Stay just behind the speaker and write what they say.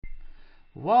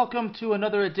Welcome to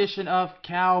another edition of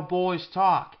Cowboys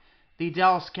Talk, the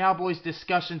Dallas Cowboys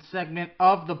discussion segment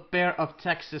of the Bear of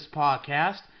Texas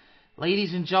podcast.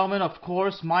 Ladies and gentlemen, of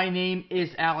course, my name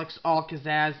is Alex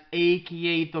Alcazaz,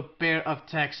 aka the Bear of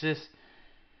Texas.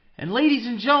 And ladies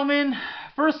and gentlemen,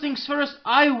 first things first,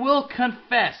 I will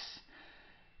confess.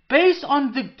 Based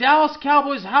on the Dallas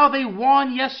Cowboys, how they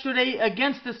won yesterday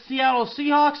against the Seattle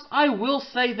Seahawks, I will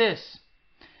say this.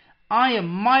 I am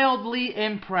mildly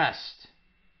impressed.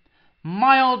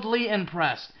 Mildly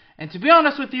impressed. And to be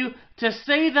honest with you, to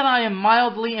say that I am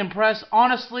mildly impressed,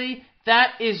 honestly,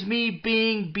 that is me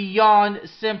being beyond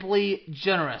simply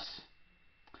generous.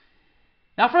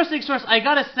 Now, first things first, I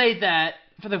gotta say that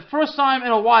for the first time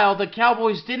in a while, the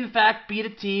Cowboys did in fact beat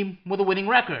a team with a winning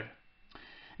record.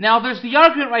 Now, there's the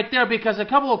argument right there because a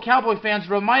couple of Cowboy fans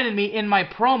reminded me in my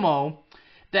promo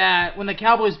that when the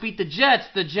Cowboys beat the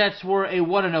Jets were a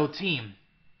 1-0 team.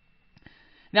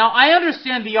 Now, I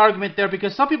understand the argument there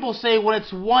because some people say when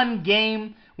it's one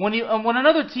game, when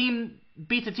another team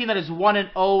beats a team that is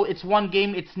 1-0, it's one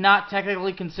game, it's not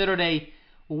technically considered a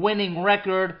winning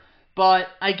record. But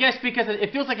I guess because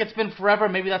it feels like it's been forever,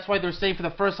 maybe that's why they're saying for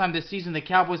the first time this season the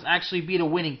Cowboys actually beat a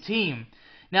winning team.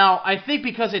 Now, I think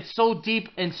because it's so deep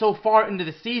and so far into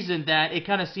the season that it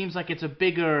kind of seems like it's a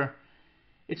bigger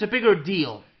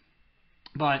deal.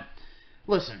 But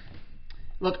listen,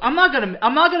 look, I'm not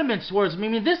gonna mince words. I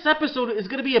mean, this episode is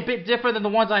gonna be a bit different than the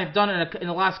ones I've done in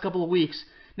the last couple of weeks.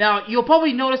 Now, you'll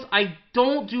probably notice I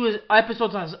don't do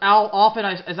episodes as often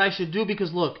as I should do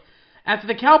because look, after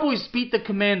the Cowboys beat the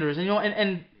Commanders,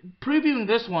 and previewing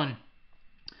this one.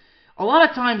 A lot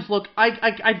of times, look,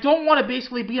 I don't want to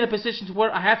basically be in a position to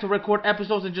where I have to record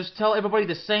episodes and just tell everybody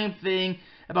the same thing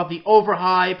about the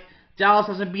overhype. Dallas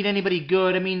hasn't beat anybody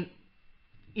good. I mean,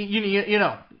 you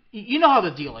know how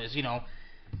the deal is,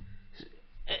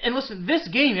 And listen, this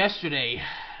game yesterday,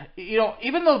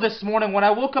 even though this morning when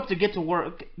I woke up to get to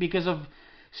work because of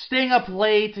staying up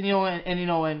late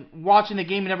and watching the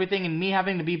game and everything, and me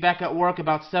having to be back at work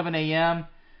about 7 a.m.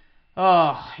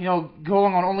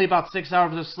 Going on only about 6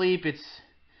 hours of sleep,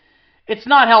 it's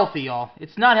not healthy, y'all.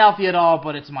 It's not healthy at all,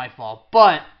 but it's my fault.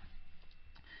 But,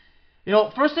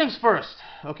 first things first,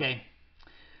 okay.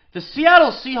 The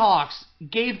Seattle Seahawks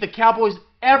gave the Cowboys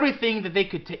everything that they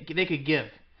could give.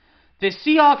 The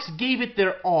Seahawks gave it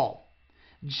their all.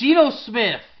 Geno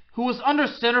Smith, who was under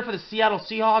center for the Seattle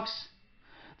Seahawks,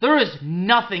 there is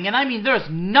nothing, and I mean there is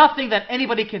nothing that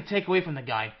anybody can take away from the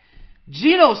guy.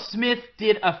 Geno Smith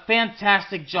did a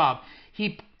fantastic job.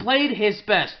 He played his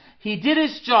best. He did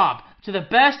his job to the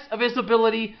best of his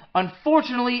ability.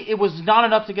 Unfortunately, it was not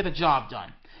enough to get the job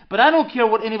done. But I don't care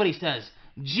what anybody says.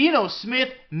 Geno Smith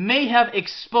may have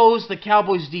exposed the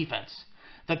Cowboys defense.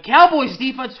 The Cowboys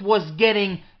defense was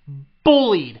getting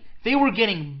bullied. They were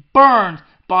getting burned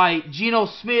by Geno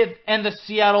Smith and the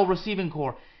Seattle receiving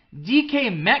corps.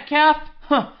 DK Metcalf?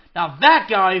 Now that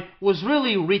guy was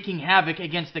really wreaking havoc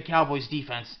against the Cowboys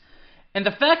defense. And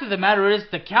the fact of the matter is,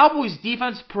 the Cowboys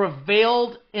defense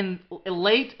prevailed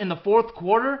late in the fourth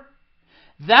quarter.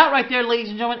 That right there, ladies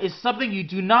and gentlemen, is something you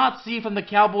do not see from the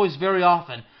Cowboys very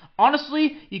often.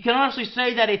 Honestly, you can honestly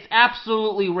say that it's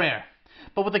absolutely rare.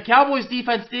 But what the Cowboys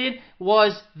defense did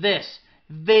was this.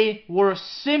 They were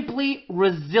simply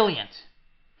resilient.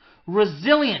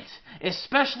 Resilient,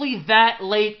 especially that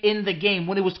late in the game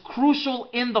when it was crucial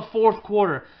in the fourth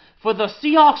quarter for the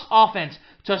Seahawks offense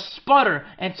to sputter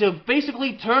and to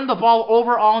basically turn the ball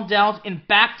over on downs in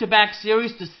back-to-back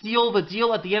series to seal the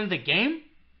deal at the end of the game.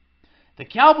 The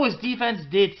Cowboys defense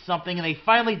did something, and they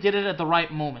finally did it at the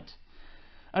right moment.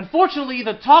 Unfortunately,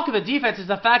 the talk of the defense is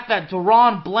the fact that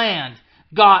Deron Bland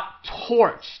got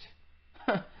torched.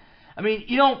 I mean,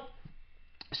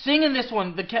 seeing in this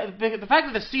one, the fact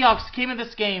that the Seahawks came in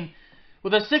this game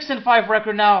with a 6-5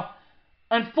 record now,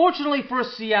 unfortunately for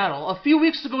Seattle, a few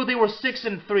weeks ago they were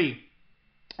 6-3.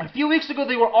 A few weeks ago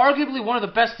they were arguably one of the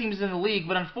best teams in the league,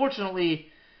 but unfortunately,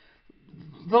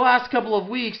 the last couple of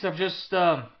weeks have just,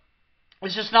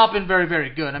 it's just not been very,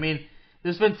 very good. I mean,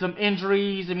 there's been some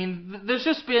injuries. I mean, there's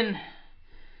just been,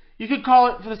 you could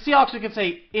call it, for the Seahawks, you could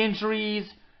say injuries,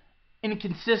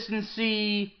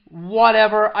 inconsistency,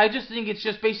 whatever. I just think it's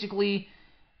just basically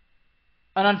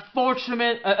an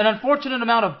unfortunate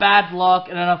amount of bad luck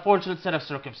and an unfortunate set of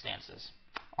circumstances,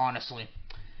 honestly.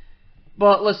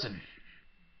 But listen,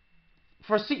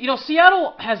 for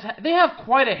Seattle they have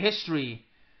quite a history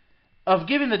of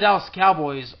giving the Dallas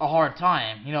Cowboys a hard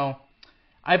time.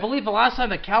 I believe the last time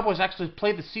the Cowboys actually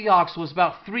played the Seahawks was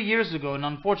about 3 years ago, and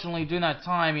unfortunately during that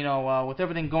time, with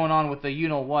everything going on with the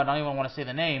I don't even want to say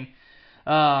the name.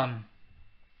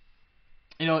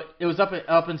 It was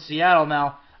up in Seattle.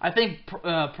 Now, I think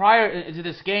prior to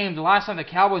this game, the last time the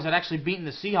Cowboys had actually beaten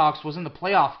the Seahawks was in the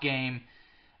playoff game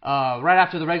right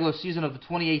after the regular season of the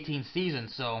 2018 season.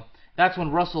 So that's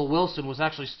when Russell Wilson was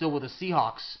actually still with the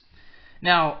Seahawks.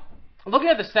 Now, looking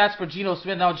at the stats for Geno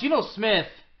Smith,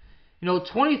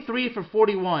 23 for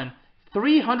 41,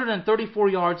 334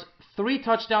 yards, 3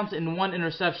 touchdowns, and 1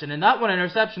 interception. And that 1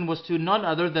 interception was to none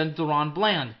other than Deron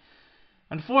Bland.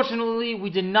 Unfortunately, we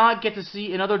did not get to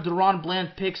see another Deron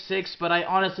Bland pick 6, but I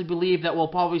honestly believe that we'll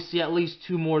probably see at least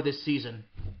 2 more this season.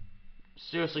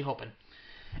 Seriously hoping.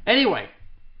 Anyway,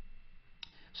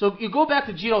 so you go back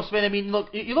to Geno Smith. I mean,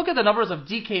 you look at the numbers of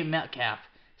DK Metcalf.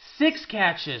 6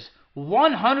 catches,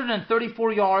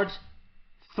 134 yards,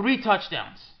 3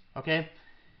 touchdowns. Okay?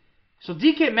 So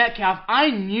DK Metcalf,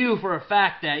 I knew for a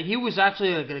fact that he was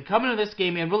actually going to come into this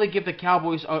game and really give the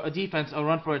Cowboys a defense a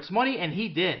run for its money, and he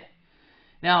did.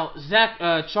 Now, Zach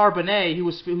Charbonnet,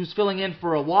 who's filling in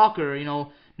for a Walker,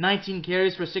 19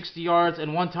 carries for 60 yards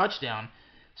and 1 touchdown.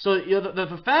 So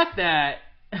the fact that,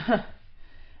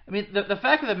 the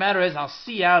fact of the matter is how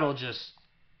Seattle just,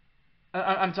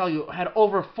 I'm telling you, had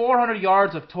over 400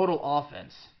 yards of total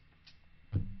offense.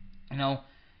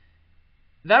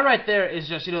 That right there is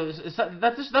just,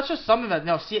 that's just something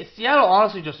that, Seattle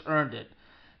honestly just earned it.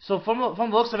 So from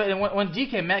the looks of it, and when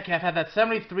DK Metcalf had that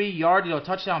 73-yard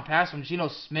touchdown pass from Geno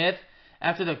Smith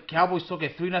after the Cowboys took a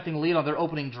 3-0 lead on their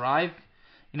opening drive,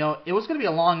 it was going to be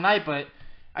a long night. But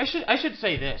I should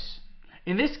say this: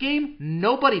 in this game,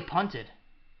 nobody punted.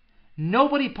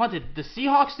 Nobody punted. The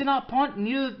Seahawks did not punt.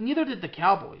 Neither did the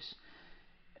Cowboys.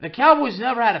 The Cowboys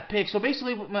never had a pick. So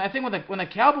basically, I think when the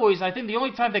Cowboys, I think the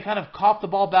only time they kind of coughed the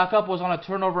ball back up was on a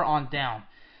turnover on down.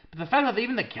 But the fact that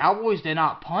even the Cowboys did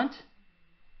not punt,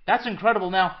 that's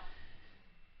incredible. Now,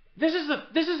 this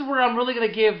is where I'm really going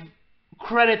to give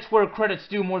credits where credit's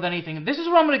due more than anything. This is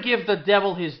where I'm going to give the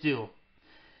devil his due.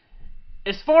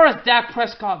 As far as Dak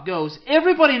Prescott goes,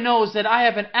 everybody knows that I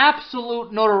have an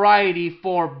absolute notoriety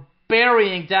for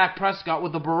burying Dak Prescott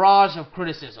with a barrage of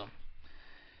criticism.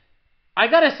 I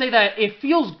gotta say that it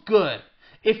feels good.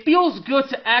 It feels good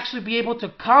to actually be able to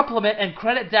compliment and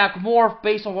credit Dak more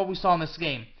based on what we saw in this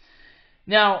game.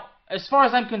 Now, as far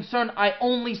as I'm concerned, I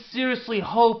only seriously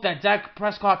hope that Dak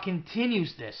Prescott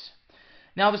continues this.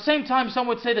 Now, at the same time, some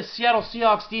would say the Seattle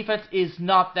Seahawks defense is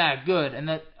not that good, and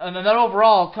that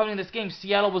overall, coming in this game,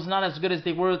 Seattle was not as good as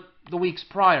they were the weeks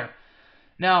prior.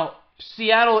 Now,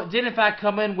 Seattle did in fact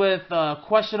come in with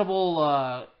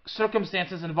questionable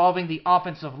circumstances involving the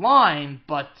offensive line,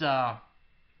 but the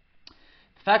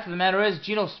fact of the matter is,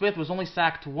 Geno Smith was only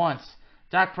sacked once.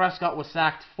 Dak Prescott was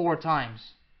sacked 4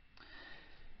 times.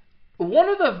 One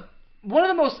of the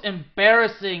most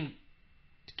embarrassing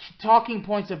talking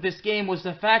points of this game was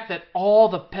the fact that all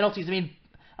the penalties,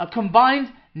 a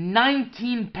combined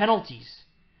 19 penalties.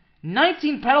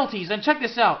 19 penalties, and check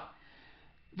this out.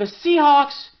 The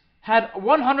Seahawks had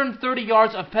 130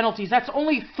 yards of penalties. That's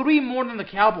only 3 more than the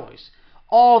Cowboys.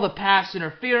 All the pass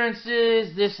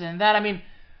interferences, this and that.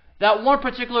 That one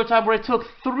particular time where it took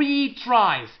 3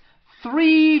 tries for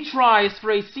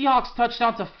a Seahawks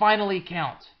touchdown to finally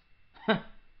count.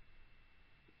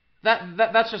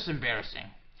 That's just embarrassing.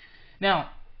 Now,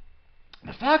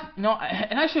 the fact, and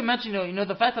I should mention,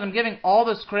 the fact that I'm giving all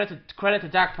this credit to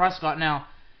Dak Prescott. Now,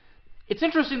 it's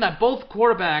interesting that both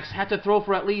quarterbacks had to throw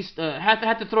for at least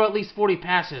 40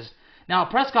 passes. Now,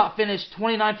 Prescott finished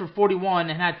 29 for 41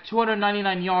 and had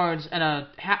 299 yards and a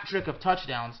hat trick of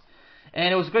touchdowns.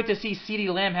 And it was great to see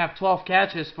CeeDee Lamb have 12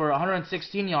 catches for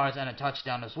 116 yards and a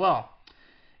touchdown as well.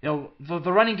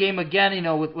 The running game again,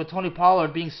 with Tony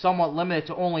Pollard being somewhat limited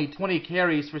to only 20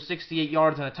 carries for 68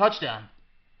 yards and a touchdown.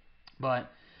 But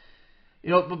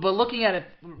looking at it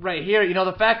right here,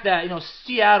 the fact that,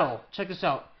 Seattle, check this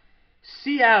out.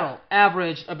 Seattle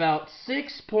averaged about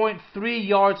 6.3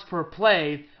 yards per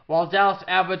play, while Dallas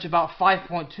averaged about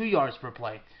 5.2 yards per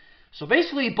play. So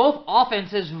basically, both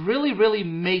offenses really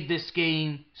made this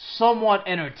game somewhat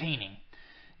entertaining.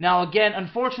 Now, again,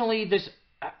 unfortunately,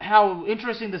 how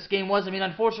interesting this game was,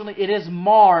 unfortunately, it is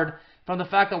marred from the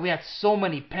fact that we had so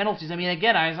many penalties.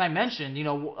 Again, as I mentioned,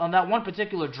 on that one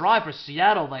particular drive for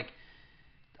Seattle,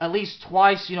 at least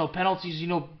twice, penalties,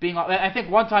 being, I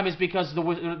think one time is because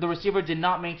the receiver did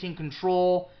not maintain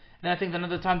control, and I think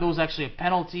another time there was actually a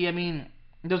penalty. I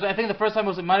think the first time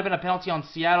it might have been a penalty on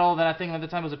Seattle, then I think another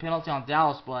time it was a penalty on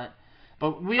Dallas, but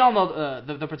we all know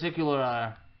the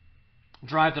particular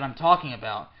drive that I'm talking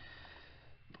about.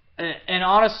 And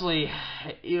honestly,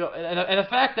 and the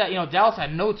fact that, Dallas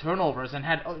had no turnovers and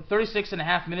had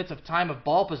 36.5 minutes of time of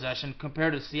ball possession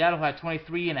compared to Seattle who had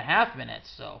 23.5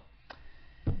 minutes. So,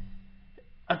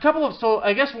 So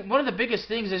I guess one of the biggest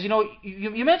things is,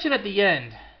 you mentioned at the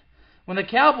end when the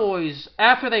Cowboys,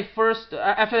 after they forced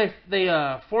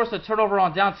a turnover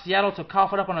on down, Seattle to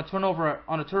cough it up on a turnover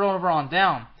on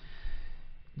down.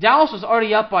 Dallas was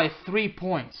already up by 3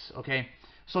 points. Okay,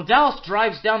 so Dallas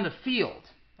drives down the field.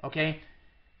 Okay,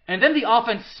 and then the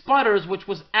offense sputters, which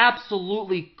was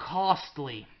absolutely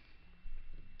costly.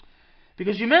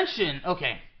 Because you mentioned,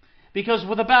 because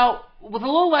with a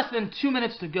little less than 2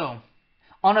 minutes to go,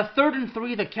 on a 3rd and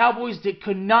 3, the Cowboys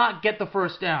could not get the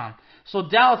first down. So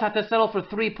Dallas had to settle for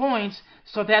 3 points,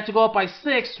 so they had to go up by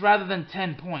 6 rather than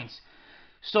 10 points.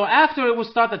 So after it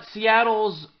was thought that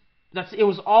it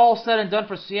was all said and done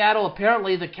for Seattle,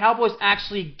 apparently the Cowboys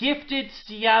actually gifted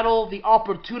Seattle the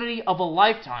opportunity of a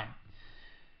lifetime.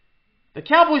 The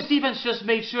Cowboys defense just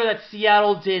made sure that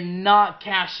Seattle did not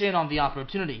cash in on the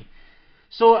opportunity.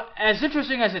 So, as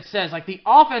interesting as it says, the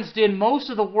offense did most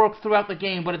of the work throughout the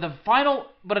game, but at the final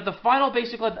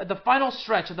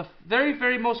stretch, at the very,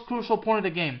 very most crucial point of the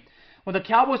game, when the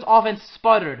Cowboys offense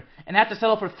sputtered and had to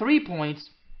settle for 3 points,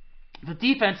 the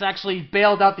defense actually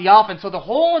bailed out the offense. So the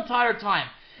whole entire time,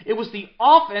 it was the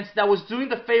offense that was doing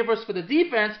the favors for the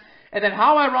defense, and then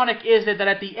how ironic is it that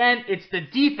at the end, it's the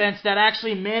defense that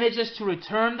actually manages to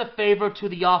return the favor to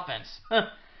the offense?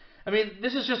 I mean,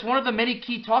 this is just one of the many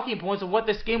key talking points of what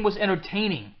this game was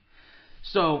entertaining.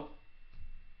 So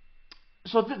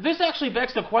this actually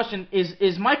begs the question,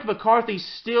 is Mike McCarthy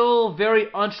still very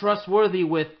untrustworthy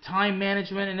with time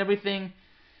management and everything?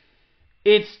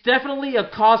 It's definitely a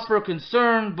cause for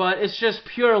concern, but it's just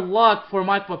pure luck for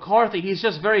Mike McCarthy. He's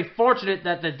just very fortunate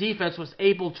that the defense was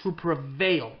able to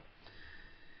prevail.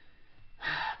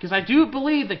 Because I do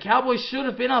believe the Cowboys should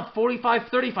have been up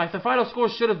 45-35. The final score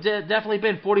should have definitely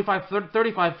been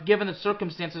 45-35 given the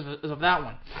circumstances of that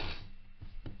one.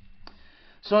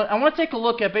 So I want to take a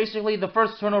look at basically the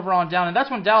first turnover on down, and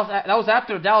that's when that was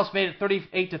after Dallas made it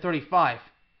 38-35.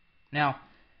 Now,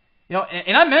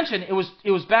 and I mentioned it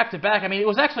was back to back. I mean, it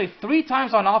was actually 3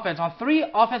 times on offense. On 3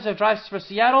 offensive drives for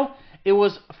Seattle, it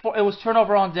was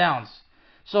turnover on downs.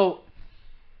 So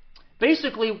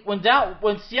basically, when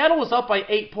Seattle was up by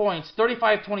 8 points,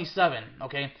 35-27,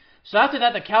 so after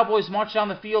that, the Cowboys marched down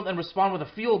the field and respond with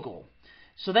a field goal.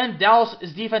 So then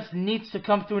Dallas' defense needs to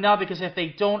come through now, because if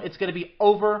they don't, it's going to be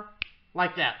over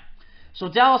like that. So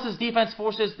Dallas' defense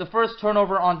forces the first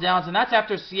turnover on downs, and that's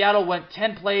after Seattle went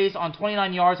 10 plays on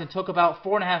 29 yards and took about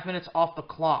 4.5 minutes off the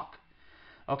clock.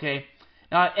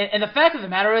 Now, and the fact of the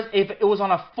matter is, if it was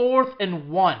on a 4th and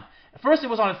 1, first it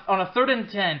was on a 3rd and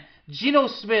 10, Geno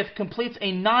Smith completes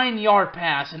a 9-yard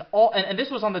pass, and this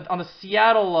was on the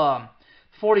Seattle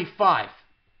 45.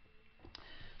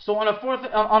 So on a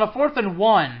 4th and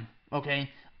 1,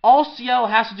 all Seattle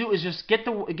has to do is just get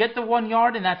the 1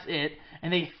 yard, and that's it.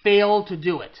 And they failed to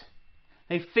do it.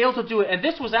 And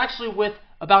this was actually with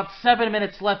about 7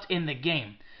 minutes left in the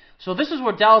game. So this is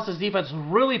where Dallas' defense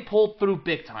really pulled through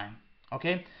big time.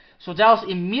 So Dallas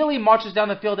immediately marches down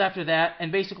the field after that,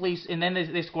 and then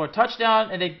they score a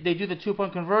touchdown, and they do the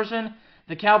 2-point conversion.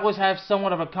 The Cowboys have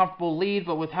somewhat of a comfortable lead,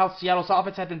 but with how Seattle's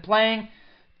offense had been playing,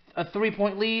 a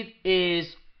 3-point lead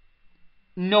is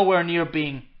nowhere near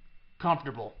being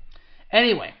comfortable.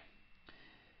 Anyway,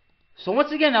 so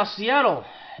once again, now Seattle,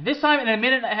 this time in a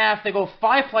minute and a half, they go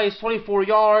 5 plays, 24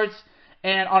 yards,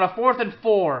 and on a 4th and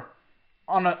 4,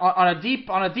 on a deep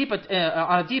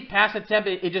pass attempt,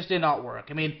 it just did not work.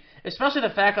 I mean, especially the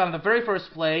fact that on the very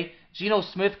first play, Geno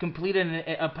Smith completed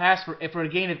a pass for a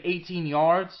gain of 18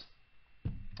 yards.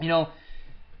 The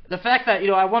fact that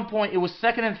at one point it was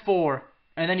 2nd and 4,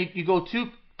 and then you go 2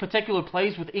 particular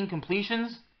plays with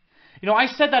incompletions. I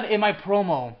said that in my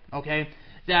promo.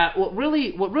 That what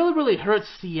really hurt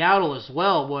Seattle as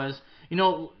well was,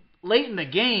 late in the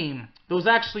game, there was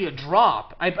actually a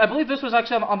drop. I believe this was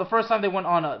actually on the first time they went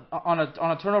on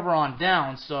a turnover on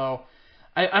down. So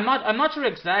I'm not sure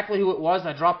exactly who it was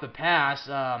that dropped the pass.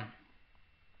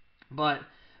 But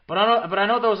I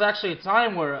know there was actually a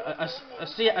time where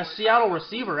a Seattle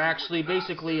receiver actually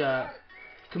basically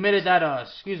committed that.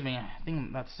 Excuse me, I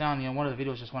think that sound one of the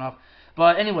videos just went off.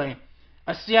 But anyway,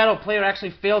 a Seattle player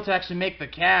actually failed to actually make the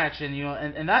catch,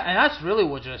 and that's really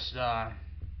what just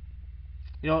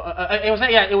it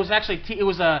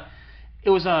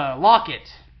was a Lockett.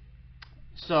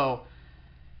 So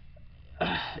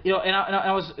it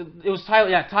was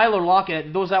Tyler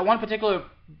Lockett. There was that one particular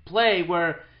play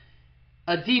where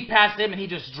a deep pass to him and he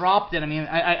just dropped it. I mean,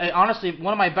 I honestly,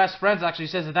 one of my best friends actually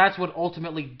says that that's what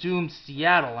ultimately doomed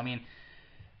Seattle. I mean,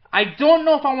 I don't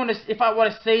know if I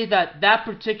want to say that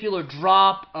particular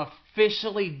drop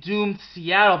officially doomed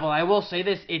Seattle, but I will say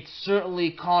this: it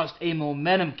certainly caused a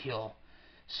momentum kill.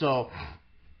 So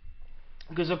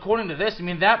Because according to this, I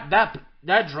mean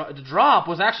the drop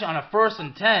was actually on a 1st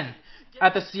and 10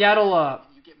 at the Seattle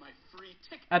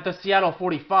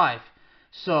 45.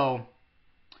 So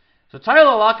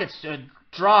Tyler Lockett's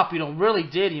drop, really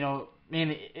did, I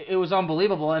mean, it was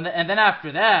unbelievable. And then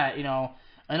after that,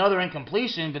 another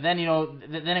incompletion. But then,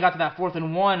 then it got to that 4th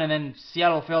and 1, and then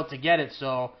Seattle failed to get it.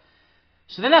 So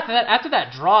then after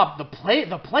that drop, the play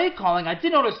calling, I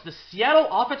did notice the Seattle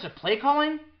offensive play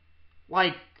calling,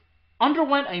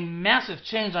 underwent a massive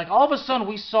change. All of a sudden,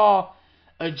 we saw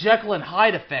a Jekyll and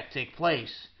Hyde effect take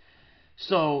place.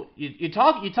 So you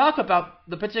talk about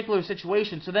the particular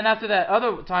situation. So then after that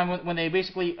other time when they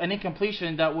basically an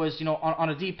incompletion that was on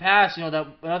a deep pass, that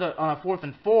another on a 4th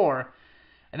and 4,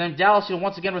 and then Dallas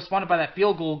once again responded by that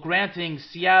field goal, granting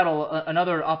Seattle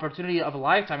another opportunity of a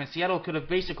lifetime. And Seattle could have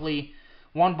basically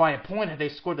won by a point had they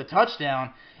scored the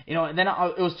touchdown. And then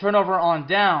it was turnover on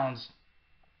downs.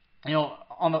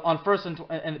 On 1st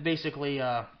and basically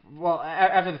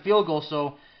after the field goal.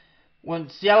 So when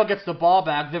Seattle gets the ball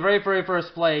back, the very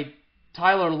first play,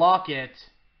 Tyler Lockett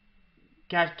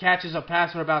catches a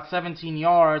pass for about 17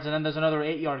 yards, and then there's another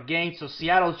 8-yard gain. So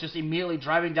Seattle's just immediately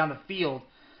driving down the field,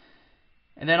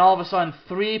 and then all of a sudden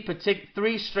three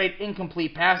straight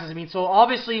incomplete passes. I mean, so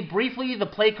obviously briefly the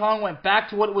play calling went back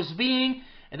to what it was being,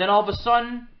 and then all of a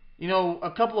sudden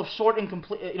a couple of short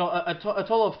incomplete, a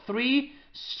total of 3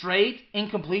 straight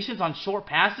incompletions on short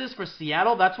passes for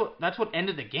Seattle. That's what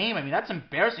ended the game. I mean, that's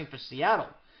embarrassing for Seattle,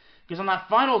 because on that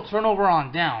final turnover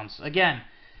on downs, again,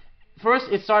 first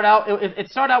it started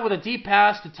out with a deep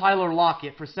pass to Tyler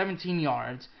Lockett for 17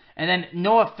 yards, and then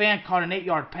Noah Fant caught an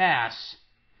 8-yard pass,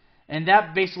 and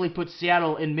that basically put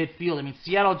Seattle in midfield. I mean,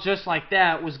 Seattle just like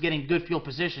that was getting good field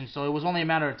position, so it was only a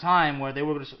matter of time where they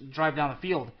were going to drive down the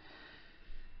field.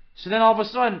 So then all of a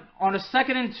sudden, on a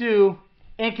 2nd and 2,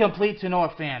 incomplete to Noah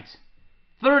Fant.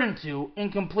 3rd and 2,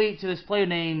 incomplete to this player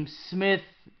named Smith.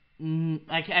 I'm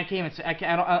not even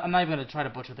going to try to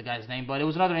butcher the guy's name, but it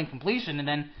was another incompletion. And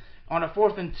then on a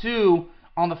 4th and 2,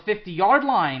 on the 50-yard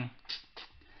line,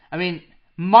 I mean,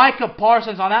 Micah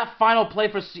Parsons on that final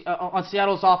play for on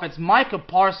Seattle's offense. Micah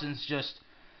Parsons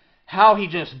how he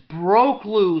just broke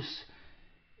loose,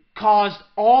 caused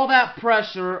all that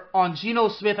pressure on Geno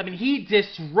Smith. I mean, he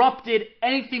disrupted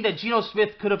anything that Geno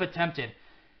Smith could have attempted.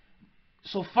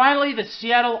 So finally, the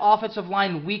Seattle offensive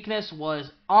line weakness was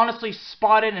honestly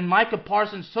spotted, and Micah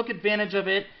Parsons took advantage of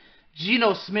it.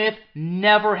 Geno Smith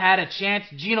never had a chance.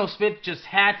 Geno Smith just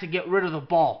had to get rid of the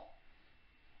ball.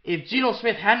 If Geno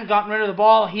Smith hadn't gotten rid of the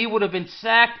ball, he would have been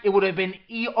sacked. It would have been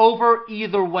over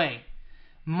either way.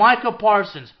 Micah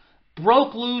Parsons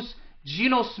broke loose.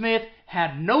 Geno Smith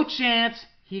had no chance.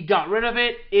 He got rid of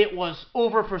it. It was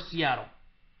over for Seattle.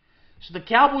 So the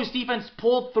Cowboys defense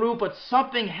pulled through, but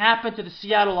something happened to the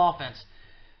Seattle offense.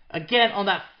 Again, on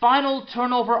that final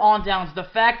turnover on downs, the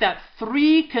fact that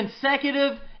 3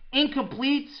 consecutive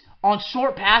incompletes on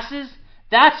short passes,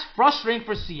 that's frustrating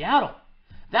for Seattle.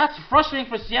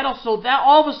 So that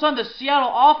all of a sudden the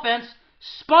Seattle offense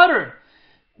sputtered.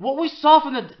 What we saw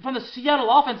from the Seattle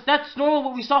offense, that's normally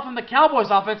what we saw from the Cowboys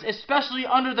offense, especially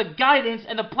under the guidance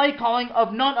and the play calling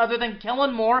of none other than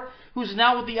Kellen Moore, who's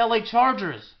now with the LA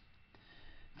Chargers.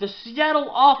 The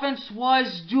Seattle offense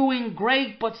was doing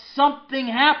great, but something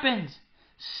happened.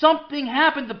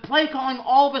 The play calling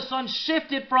all of a sudden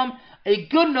shifted from a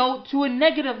good note to a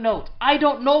negative note. I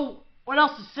don't know what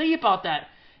else to say about that.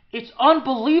 It's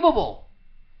unbelievable.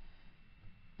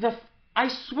 I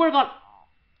swear to God,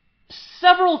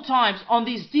 several times on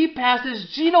these deep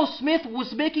passes, Geno Smith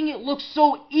was making it look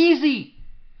so easy.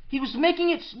 He was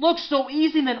making it look so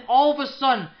easy, and then all of a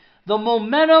sudden, the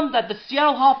momentum that the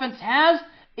Seattle offense has,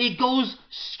 it goes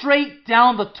straight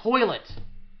down the toilet.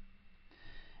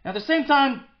 At the same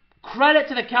time, credit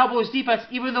to the Cowboys defense,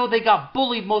 even though they got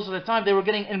bullied most of the time, they were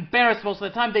getting embarrassed most of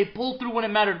the time, they pulled through when it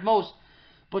mattered most.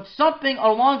 But something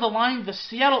along the line, the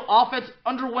Seattle offense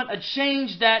underwent a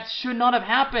change that should not have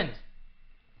happened.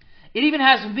 It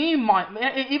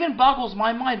even boggles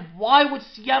my mind. Why would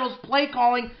Seattle's play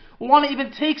calling want to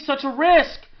even take such a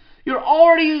risk? You're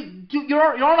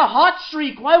on a hot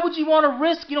streak. Why would you want to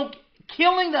risk,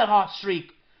 killing that hot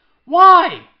streak?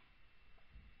 Why?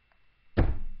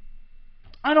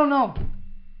 I don't know.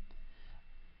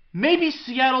 Maybe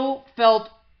Seattle felt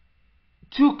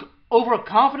too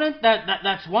overconfident.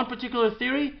 That's one particular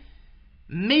theory.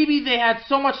 Maybe they had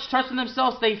so much trust in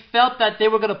themselves they felt that they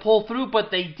were going to pull through,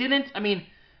 but they didn't. I mean,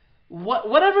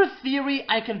 whatever theory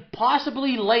I can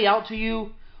possibly lay out to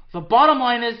you, the bottom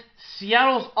line is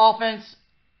Seattle's offense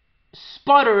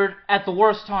sputtered at the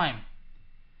worst time.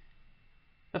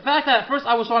 The fact that at first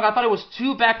I was wrong, I thought it was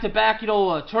 2 back-to-back,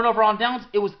 turnover on downs.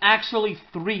 It was actually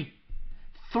 3.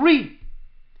 3.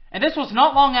 And this was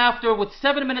not long after, with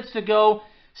 7 minutes to go,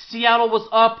 Seattle was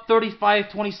up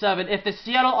 35-27. If the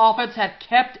Seattle offense had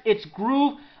kept its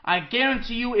groove, I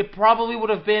guarantee you it probably would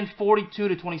have been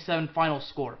 42-27 final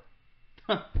score.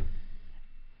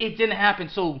 It didn't happen.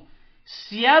 So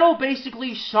Seattle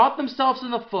basically shot themselves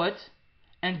in the foot,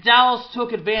 and Dallas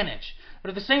took advantage. But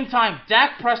at the same time,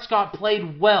 Dak Prescott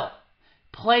played well.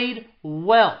 Played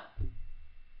well.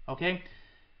 Okay?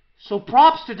 So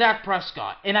props to Dak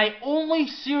Prescott. And I only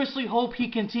seriously hope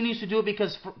he continues to do it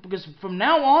because from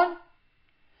now on,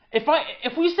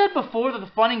 if we said before that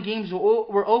the fun and games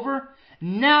were over,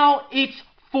 now it's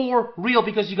for real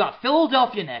because you got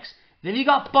Philadelphia next. Then you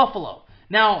got Buffalo.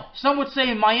 Now, some would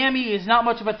say Miami is not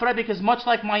much of a threat because much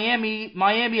like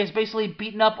Miami has basically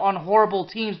beaten up on horrible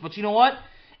teams. But you know what?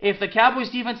 If the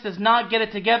Cowboys defense does not get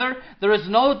it together, there is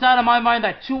no doubt in my mind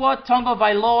that Tua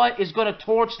Tagovailoa is going to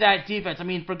torch that defense. I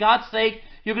mean, for God's sake,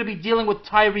 you're going to be dealing with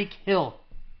Tyreek Hill.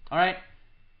 Alright?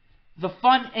 The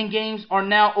fun and games are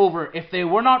now over. If they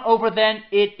were not over then,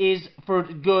 it is for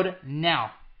good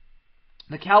now.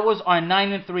 The Cowboys are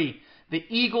 9-3. The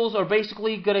Eagles are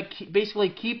basically going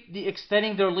to keep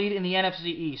extending their lead in the NFC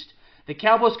East. The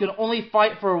Cowboys can only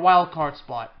fight for a wild card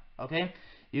spot. Okay?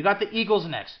 You got the Eagles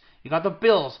next. You got the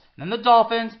Bills, and then the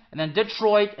Dolphins, and then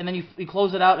Detroit, and then you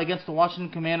close it out against the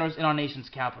Washington Commanders in our nation's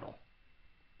capital.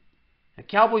 The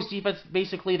Cowboys defense,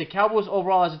 basically, the Cowboys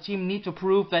overall as a team need to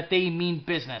prove that they mean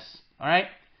business. Alright?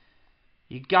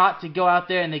 You got to go out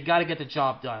there and they got to get the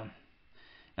job done.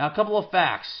 Now, a couple of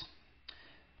facts.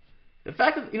 The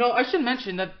fact that, I should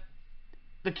mention that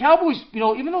the Cowboys,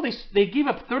 even though they gave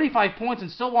up 35 points and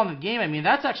still won the game, I mean,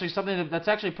 that's actually something that's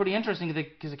actually pretty interesting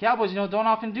because the Cowboys, don't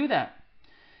often do that.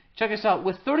 Check this out.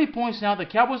 With 30 points now, the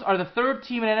Cowboys are the third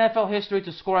team in NFL history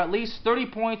to score at least 30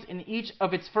 points in each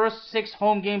of its first 6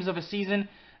 home games of a season,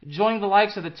 joining the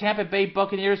likes of the Tampa Bay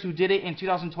Buccaneers, who did it in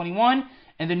 2021,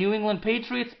 and the New England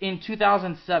Patriots in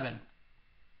 2007.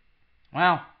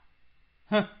 Wow.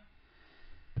 Huh.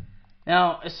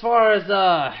 Now, as far as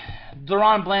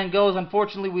Duron Bland goes,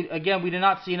 unfortunately, we did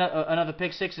not see another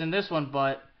pick six in this one,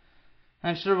 but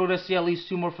I'm sure we're going to see at least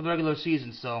 2 more for the regular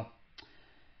season, so...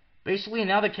 Basically,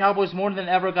 now the Cowboys more than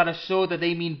ever got to show that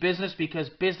they mean business because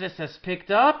business has picked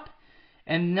up.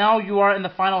 And now you are in the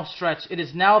final stretch. It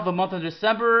is now the month of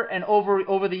December, and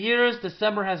over the years,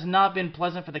 December has not been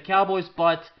pleasant for the Cowboys,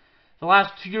 but the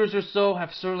last 2 years or so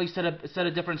have certainly said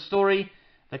a different story.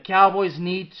 The Cowboys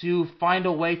need to find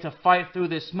a way to fight through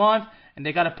this month, and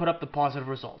they got to put up the positive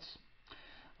results.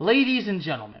 Ladies and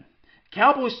gentlemen,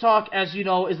 Cowboys Talk, as you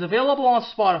know, is available on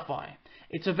Spotify.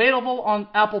 It's available on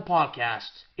Apple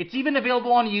Podcasts. It's even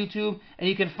available on YouTube, and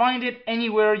you can find it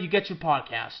anywhere you get your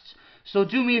podcasts. So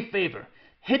do me a favor.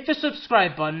 Hit the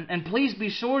subscribe button, and please be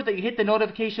sure that you hit the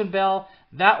notification bell.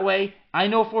 That way, I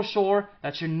know for sure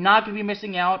that you're not going to be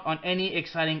missing out on any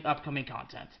exciting upcoming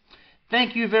content.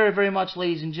 Thank you very, very much,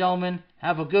 ladies and gentlemen.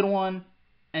 Have a good one,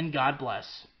 and God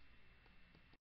bless.